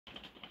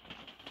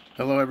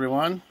Hello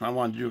everyone. I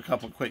wanted to do a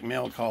couple quick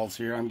mail calls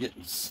here. I'm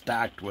getting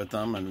stacked with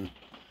them and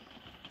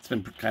it's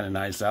been kind of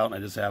nice out and I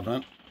just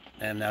haven't.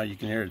 And now you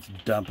can hear it's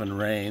dumping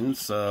rain,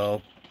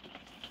 so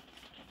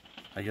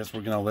I guess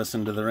we're going to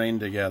listen to the rain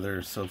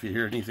together. So if you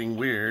hear anything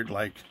weird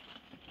like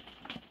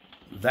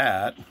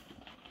that,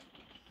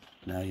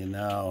 now you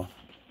know.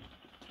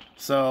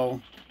 So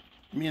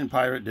me and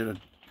Pirate did a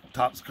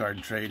Topps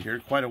card trade here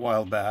quite a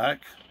while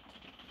back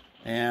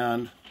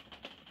and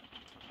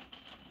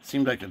it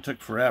seemed like it took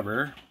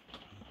forever.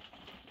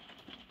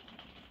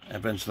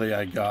 Eventually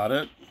I got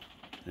it.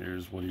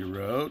 Here's what he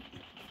wrote.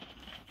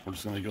 We're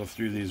just going to go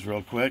through these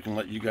real quick and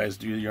let you guys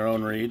do your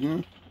own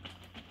reading.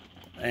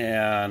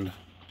 And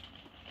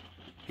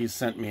he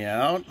sent me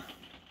out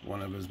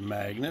one of his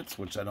magnets,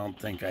 which I don't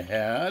think I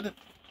had.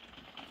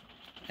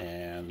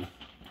 And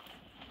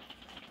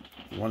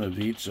one of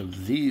each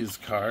of these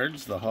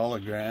cards, the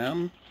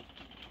hologram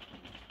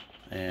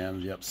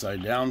and the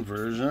upside down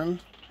version.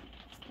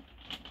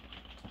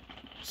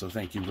 So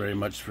thank you very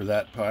much for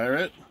that,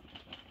 Pirate.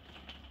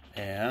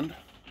 And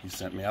he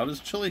sent me out his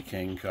Chili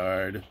King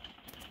card.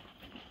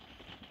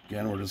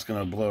 Again, we're just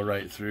going to blow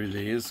right through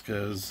these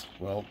because,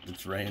 well,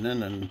 it's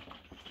raining and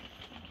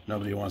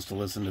nobody wants to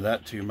listen to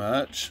that too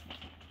much.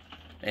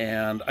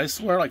 And I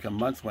swear like a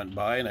month went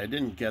by and I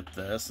didn't get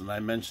this, and I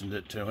mentioned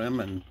it to him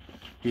and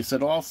he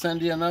said, oh, I'll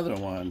send you another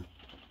one.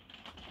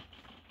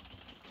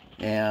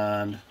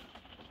 And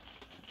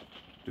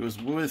it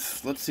was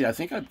with, let's see, I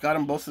think I got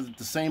them both at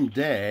the same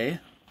day.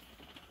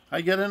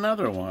 I get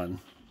another one,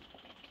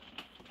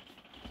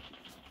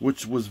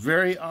 which was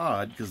very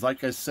odd because,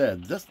 like I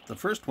said, the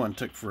first one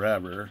took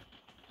forever,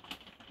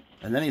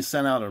 and then he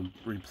sent out a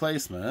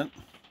replacement.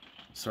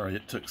 Sorry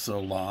it took so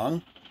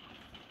long.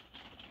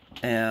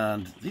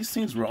 And these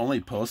things were only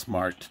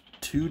postmarked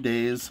 2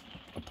 days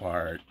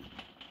apart.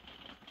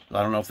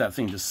 I don't know if that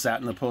thing just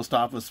sat in the post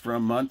office for a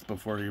month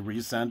before he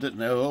resent it.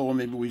 And oh, well,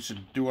 maybe we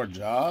should do our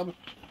job.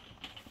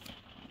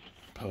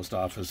 Post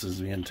office is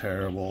being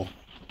terrible.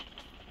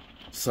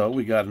 So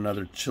we got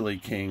another Chili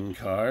King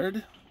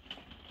card.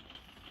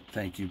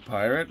 Thank you,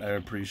 Pirate. I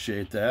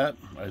appreciate that.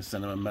 I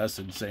sent him a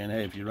message saying,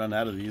 hey, if you run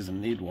out of these and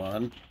need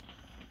one,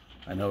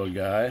 I know a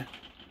guy.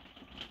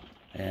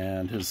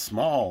 And his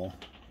small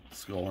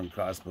skull and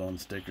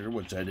crossbones sticker,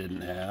 which I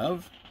didn't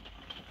have.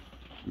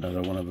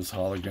 Another one of his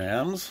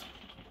holograms.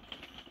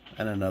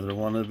 And another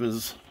one of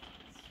his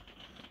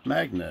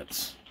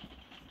magnets.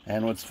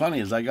 And what's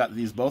funny is I got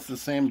these both the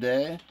same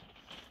day.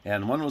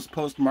 And one was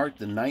postmarked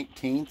the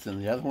 19th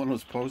and the other one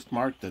was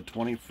postmarked the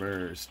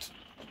 21st.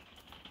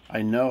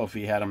 I know if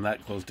he had them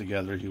that close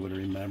together, he would have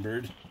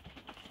remembered.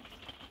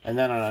 And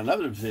then on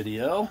another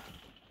video,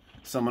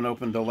 someone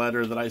opened a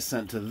letter that I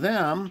sent to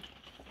them,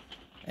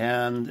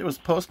 and it was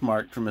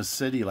postmarked from a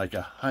city like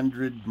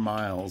 100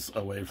 miles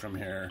away from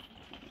here.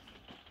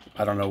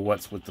 I don't know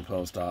what's with the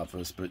post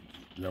office, but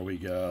there we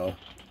go.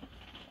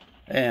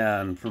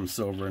 And from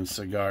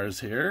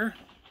Silverandcigars here,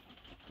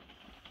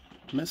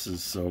 Mrs.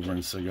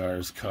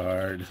 Silverandcigars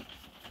card,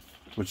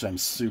 which I'm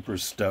super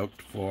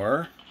stoked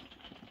for.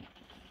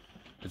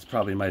 It's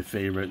probably my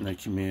favorite in the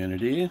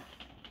community.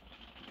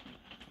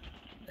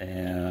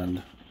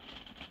 And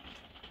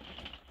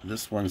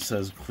this one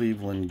says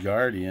Cleveland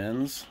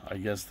Guardians. I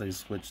guess they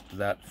switched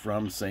that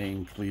from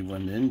saying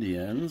Cleveland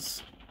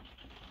Indians.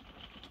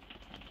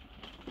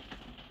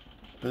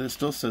 But it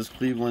still says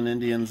Cleveland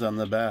Indians on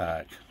the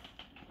back.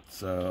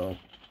 So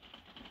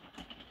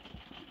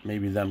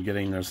maybe them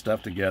getting their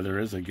stuff together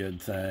is a good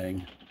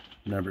thing.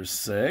 Number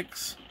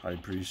 6, I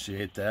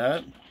appreciate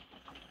that.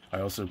 I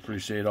also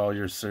appreciate all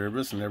your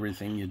service and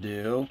everything you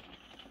do.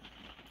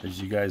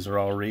 As you guys are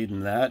all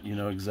reading that, you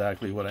know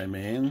exactly what I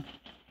mean.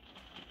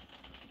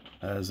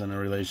 I was in a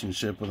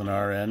relationship with an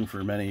RN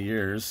for many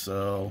years,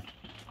 so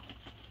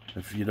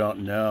if you don't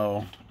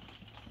know,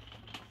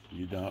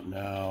 you don't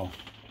know.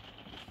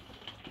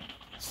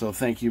 So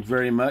thank you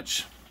very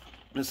much,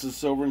 Mrs.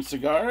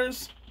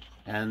 Silverandcigars,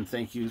 and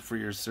thank you for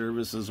your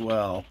service as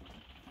well.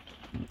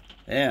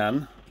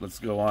 And let's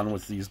go on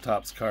with these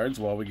Topps cards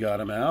while we got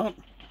them out.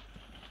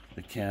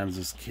 The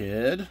Kansas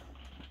Kid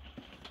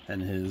and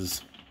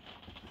his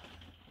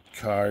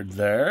card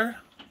there.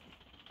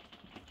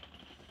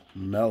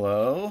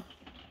 Mellow,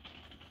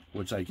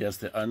 which I guess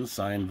the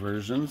unsigned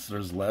versions,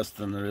 there's less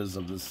than there is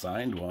of the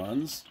signed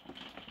ones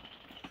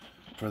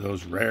for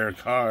those rare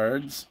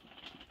cards.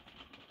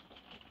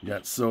 You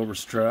got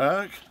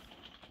Silverstruck.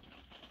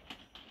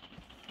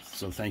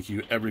 So thank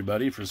you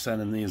everybody for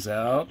sending these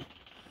out.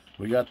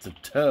 We got the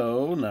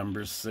Toe,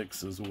 number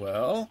 6 as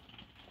well.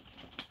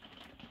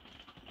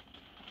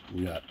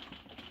 We got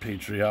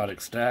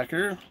Patriotic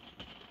Stacker.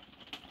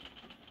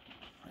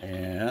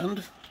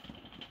 And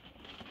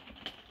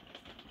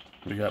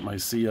we got my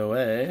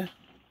COA.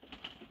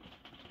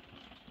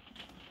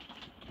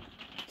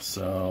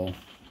 So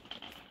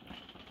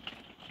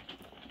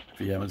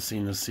if you haven't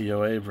seen the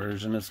COA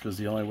version, it's because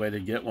the only way to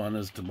get one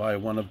is to buy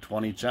one of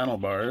 20 channel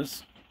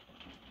bars.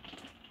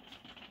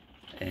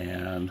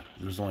 And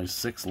there's only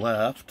 6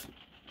 left.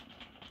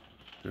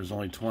 There's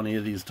only 20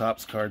 of these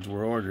Topps cards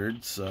were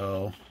ordered,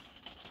 so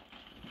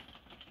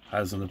I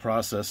was in the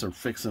process of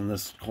fixing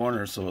this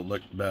corner so it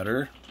looked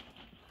better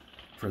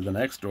for the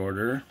next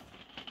order,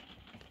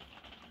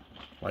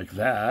 like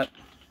that.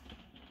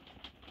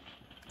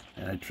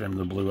 And I trimmed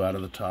the blue out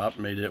of the top,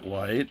 made it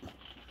white.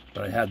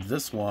 But I had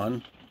this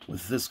one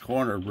with this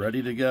corner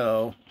ready to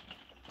go,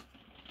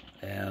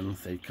 and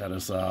they cut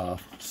us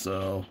off.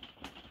 So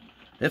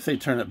if they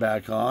turn it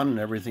back on and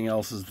everything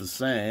else is the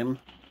same,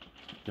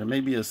 there may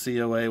be a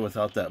COA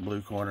without that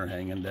blue corner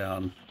hanging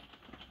down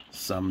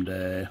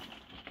someday,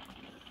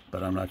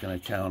 but I'm not going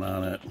to count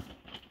on it.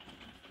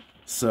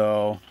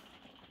 So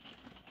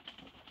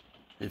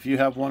if you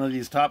have one of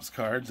these Topps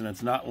cards and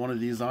it's not one of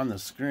these on the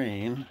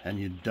screen, and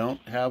you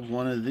don't have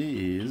one of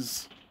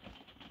these,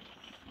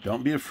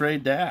 don't be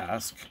afraid to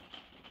ask.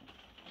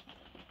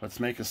 Let's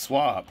make a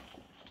swap.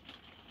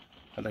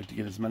 I'd like to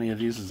get as many of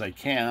these as I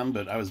can,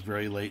 but I was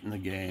very late in the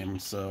game,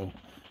 so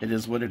it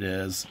is what it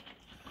is.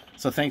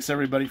 So thanks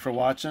everybody for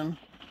watching.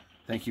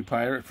 Thank you,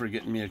 Pirate, for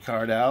getting me a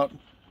card out.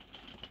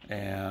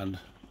 And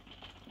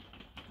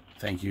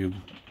thank you,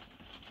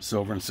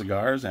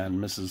 Silverandcigars and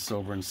Mrs.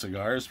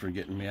 Silverandcigars, for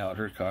getting me out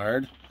her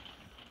card.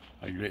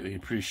 I greatly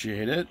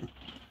appreciate it.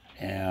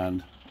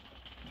 And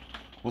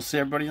we'll see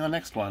everybody in the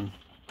next one.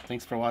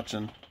 Thanks for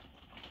watching.